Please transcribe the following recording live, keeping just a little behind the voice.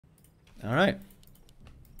Alright.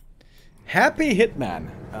 Happy Hitman.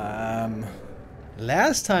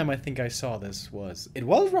 Last time I think I saw this was... It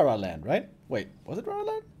was Rara Land, right? Wait, was it Rara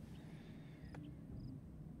Land?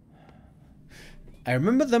 I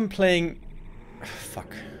remember them playing...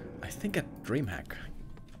 Fuck. I think at DreamHack.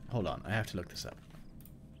 Hold on, I have to look this up.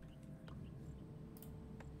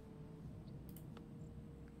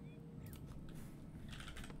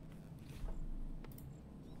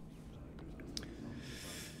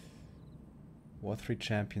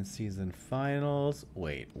 WC3Champions season finals.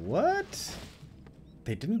 Wait, what?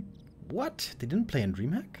 They didn't... What? They didn't play in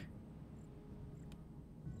DreamHack?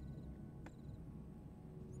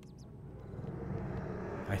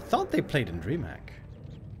 I thought they played in DreamHack.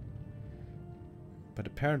 But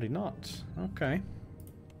apparently not. Okay.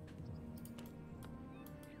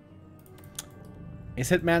 Is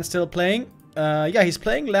Hitman still playing? Yeah, he's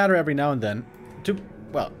playing ladder every now and then.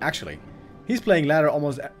 Well, actually, he's playing ladder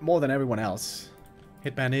almost more than everyone else.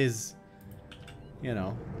 Hitman is, you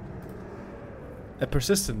know, a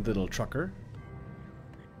persistent little trucker.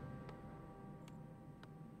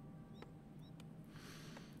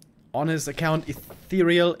 On his account,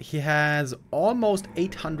 Ethereal, he has almost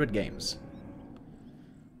 800 games.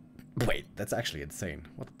 Wait, that's actually insane.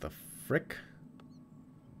 What the frick?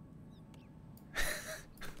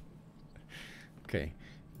 Okay,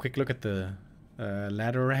 quick look at the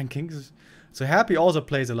ladder rankings. So Happy also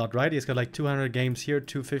plays a lot, right? He's got like 200 games here,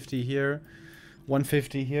 250 here,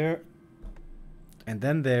 150 here. And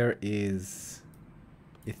then there is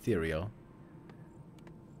Ethereal.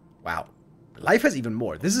 Wow. Life has even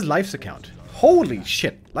more. This is Life's account. Holy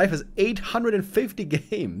shit. Life has 850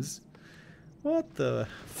 games. What the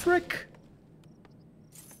frick?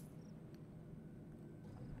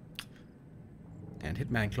 And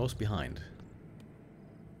Hitman close behind.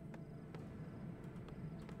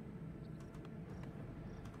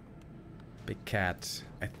 Big Cat.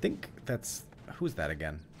 I think that's... Who's that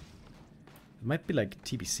again? It might be like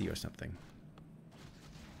TBC or something.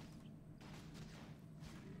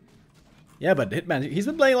 Yeah, but Hitman, he's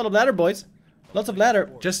been playing a lot of ladder, boys. Lots of ladder,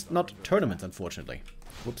 just not tournaments, unfortunately.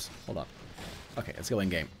 Whoops, hold on. Okay, let's go in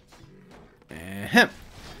game. Ahem.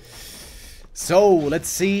 So, let's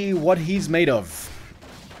see what he's made of.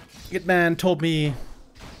 Hitman told me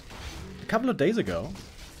a couple of days ago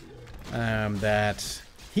that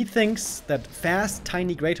he thinks that fast,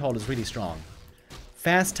 tiny Great Hall is really strong.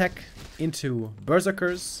 Fast tech into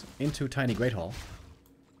Berserkers, into Tiny Great Hall.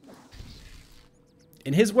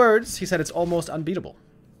 In his words, he said it's almost unbeatable.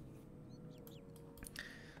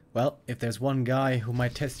 Well, if there's one guy who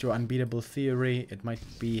might test your unbeatable theory, it might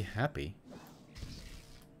be Happy.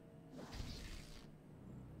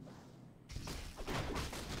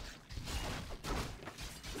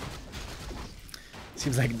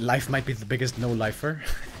 Seems like Life might be the biggest no-lifer.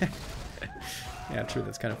 Yeah, true,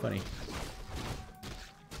 that's kind of funny.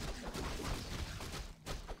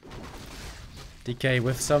 DK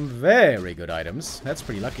with some very good items. That's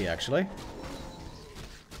pretty lucky, actually.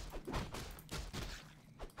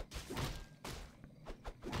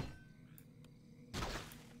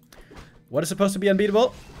 What is supposed to be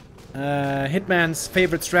unbeatable? Hitman's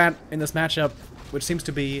favorite strat in this matchup, which seems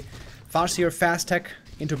to be Farseer fast tech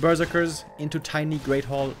into Berserkers into Tiny Great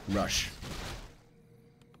Hall rush.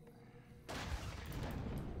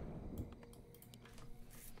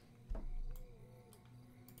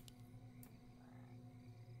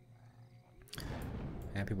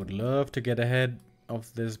 Happy would love to get ahead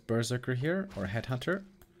of this Berserker here, or Headhunter.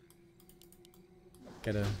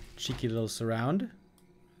 Get a cheeky little surround.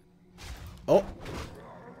 Oh!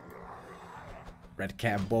 Red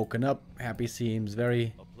Cap woken up. Happy seems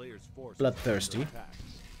very bloodthirsty.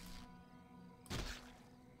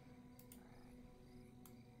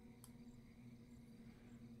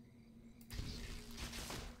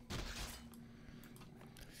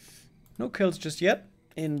 No kills just yet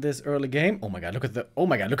in this early game. Oh my god, look at the... Oh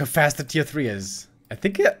my god, look how fast the tier 3 is. I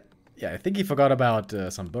think it... Yeah, I think he forgot about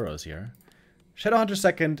some burrows here. Shadowhunter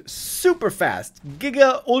second, super fast.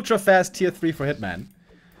 Giga ultra fast tier 3 for Hitman.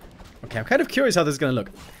 Okay, I'm kind of curious how this is gonna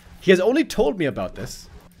look. He has only told me about this.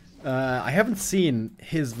 I haven't seen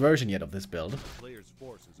his version yet of this build.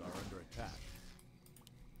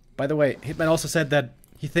 By the way, Hitman also said that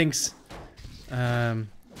he thinks...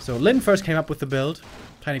 so Lin first came up with the build.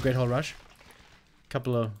 Tiny Great Hall Rush. A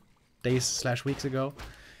couple of days / weeks ago.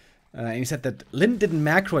 And he said that Lin didn't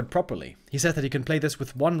macro it properly. He said that he can play this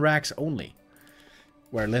with 1 racks only.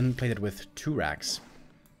 Where Lin played it with 2 racks.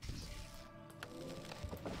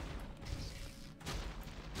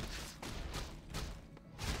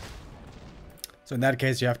 So in that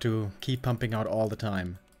case you have to keep pumping out all the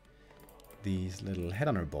time these little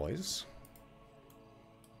headhunter boys.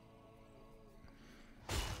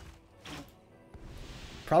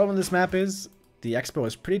 Problem with this map is the Expo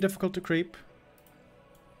is pretty difficult to creep.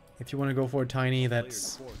 If you want to go for a tiny,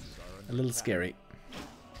 that's a little scary.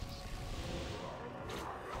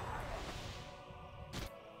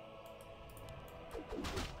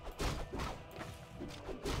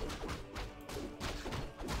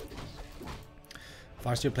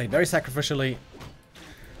 Farseer played very sacrificially,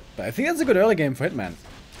 but I think that's a good early game for Hitman.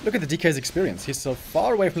 Look at the DK's experience. He's so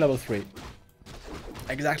far away from level 3.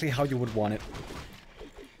 Exactly how you would want it.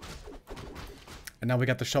 And now we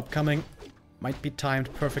got the shop coming. Might be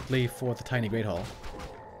timed perfectly for the tiny Great Hall.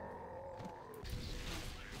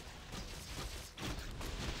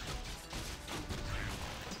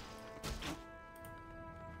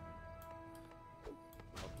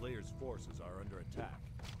 A player's forces are under attack.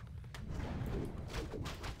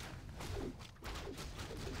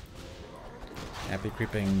 Happy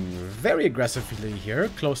creeping very aggressively here,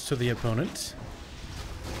 close to the opponent.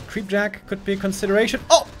 Creepjack could be a consideration.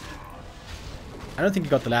 Oh! I don't think he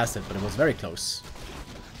got the last hit, but it was very close.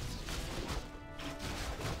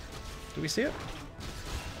 Do we see it?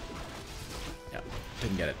 Yeah,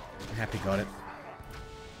 didn't get it. Happy got it.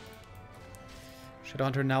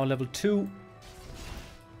 Shadowhunter now level 2.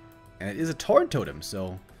 And it is a Tauren totem,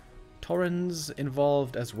 so Taurens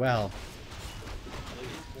involved as well.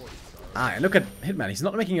 Ah, and look at Hitman. He's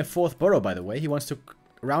not making a 4th burrow, by the way. He wants to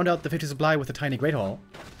round out the 50 supply with a tiny Great Hall.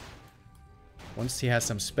 Once he has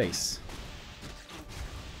some space.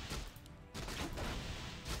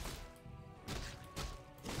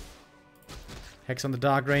 Hex on the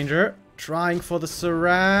Dark Ranger. Trying for the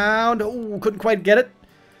surround. Oh, couldn't quite get it.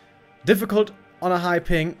 Difficult on a high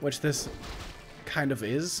ping, which this kind of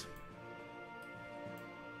is.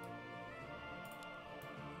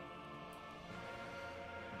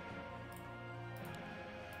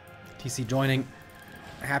 TC joining.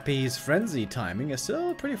 Happy's frenzy timing is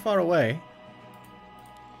still pretty far away.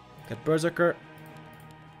 Got Berserker.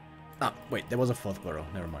 Ah, wait, there was a 4th burrow.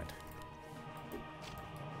 Never mind.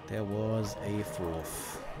 There was a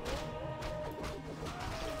 4th.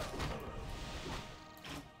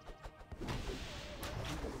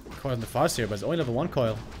 Coil in the Farseer, but it's only level 1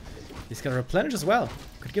 coil. He's gonna replenish as well.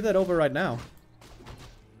 Could give that over right now.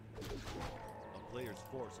 A player's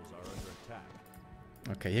forces are under attack.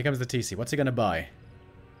 Okay, here comes the TC. What's he gonna buy?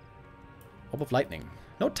 Orb of Lightning.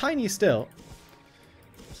 No tiny still.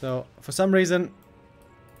 So, for some reason...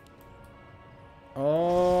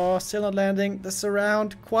 Oh, still not landing. The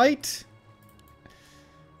surround quite.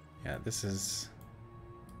 Yeah, this is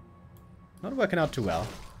not working out too well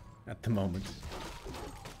at the moment.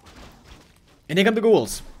 And here come the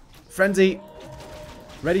ghouls. Frenzy.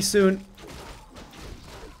 Ready soon.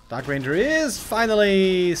 Dark Ranger is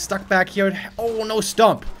finally stuck back here. Oh, no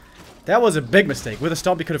stomp. That was a big mistake. With a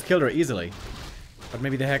stomp, he could have killed her easily. But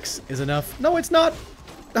maybe the Hex is enough. No, it's not.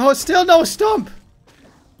 Oh, still no stomp.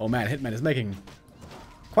 Oh, man. Hitman is making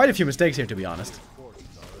quite a few mistakes here, to be honest.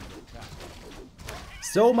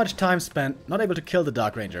 So much time spent, not able to kill the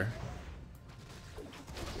Dark Ranger.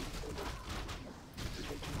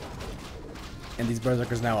 And these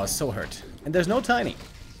Berserkers now are so hurt. And there's no tiny.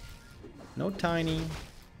 No tiny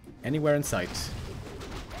anywhere in sight.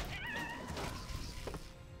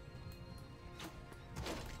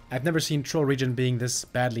 I've never seen Troll Region being this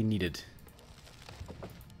badly needed.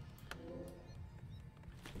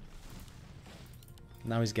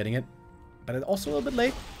 Now he's getting it. But it's also a little bit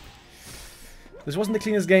late. This wasn't the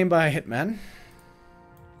cleanest game by Hitman.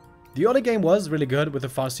 The early game was really good with the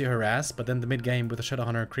Farseer harass, but then the mid game with the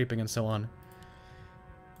Shadowhunter creeping and so on.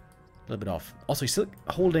 A little bit off. Also, he's still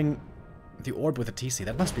holding the orb with a TC.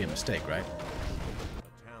 That must be a mistake, right?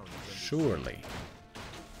 Surely.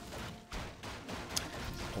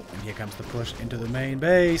 Oh, and here comes the push into the main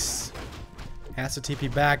base. Has to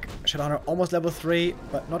TP back. Shadowhunter almost level 3,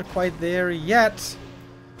 but not quite there yet.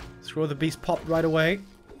 Throw the beast popped right away.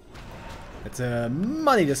 It's a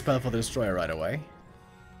money dispel for the destroyer right away.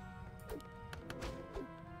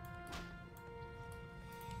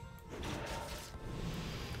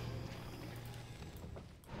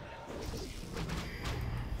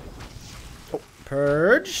 Oh,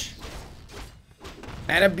 purge.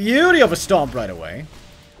 And a beauty of a stomp right away.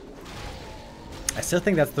 I still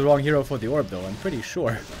think that's the wrong hero for the orb though, I'm pretty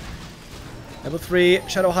sure. Level 3,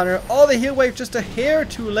 Shadowhunter. Oh, the heal wave just a hair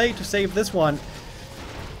too late to save this one.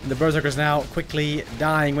 And the Berserkers now quickly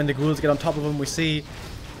dying. When the ghouls get on top of them, we see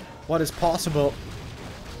what is possible.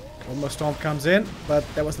 One more Stomp comes in, but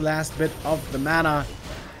that was the last bit of the mana.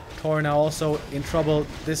 Tor now also in trouble.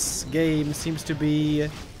 This game seems to be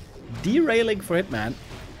derailing for Hitman.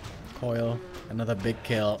 Coil, another big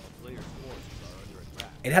kill.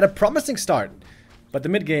 It had a promising start, but the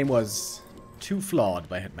mid game was too flawed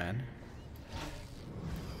by Hitman.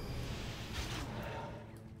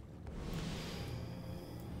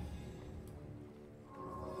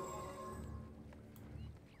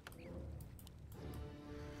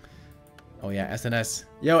 Oh yeah, SNS.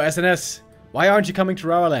 Yo, SNS! Why aren't you coming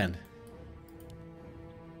to our land?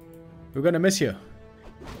 We're gonna miss you.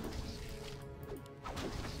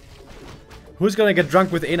 Who's gonna get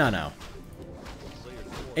drunk with Ina now?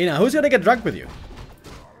 Ina, who's gonna get drunk with you?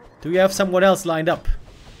 Do you have someone else lined up?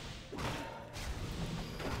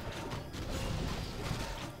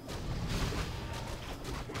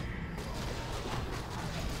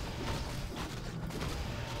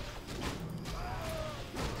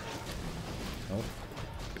 Oh,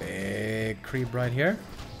 big creep right here.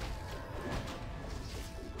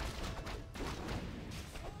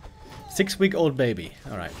 6-week-old baby.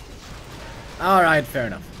 Alright. Alright, fair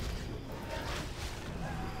enough.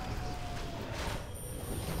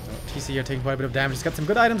 So, TC here taking quite a bit of damage. He's got some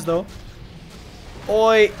good items though.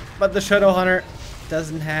 Oi! But the Shadow Hunter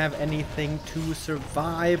doesn't have anything to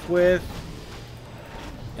survive with.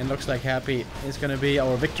 And looks like Happy is gonna be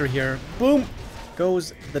our victor here. Boom!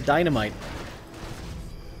 Goes the dynamite.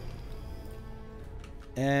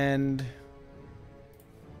 And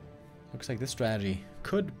looks like this strategy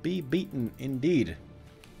could be beaten indeed.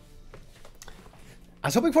 I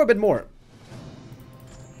was hoping for a bit more.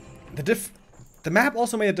 The map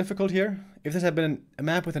also made it difficult here. If this had been a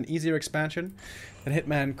map with an easier expansion, then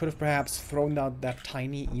Hitman could have perhaps thrown out that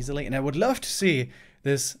tiny easily. And I would love to see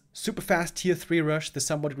this super fast tier 3 rush, the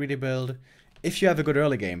somewhat greedy build, if you have a good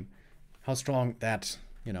early game, how strong that,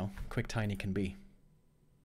 you know, quick tiny can be.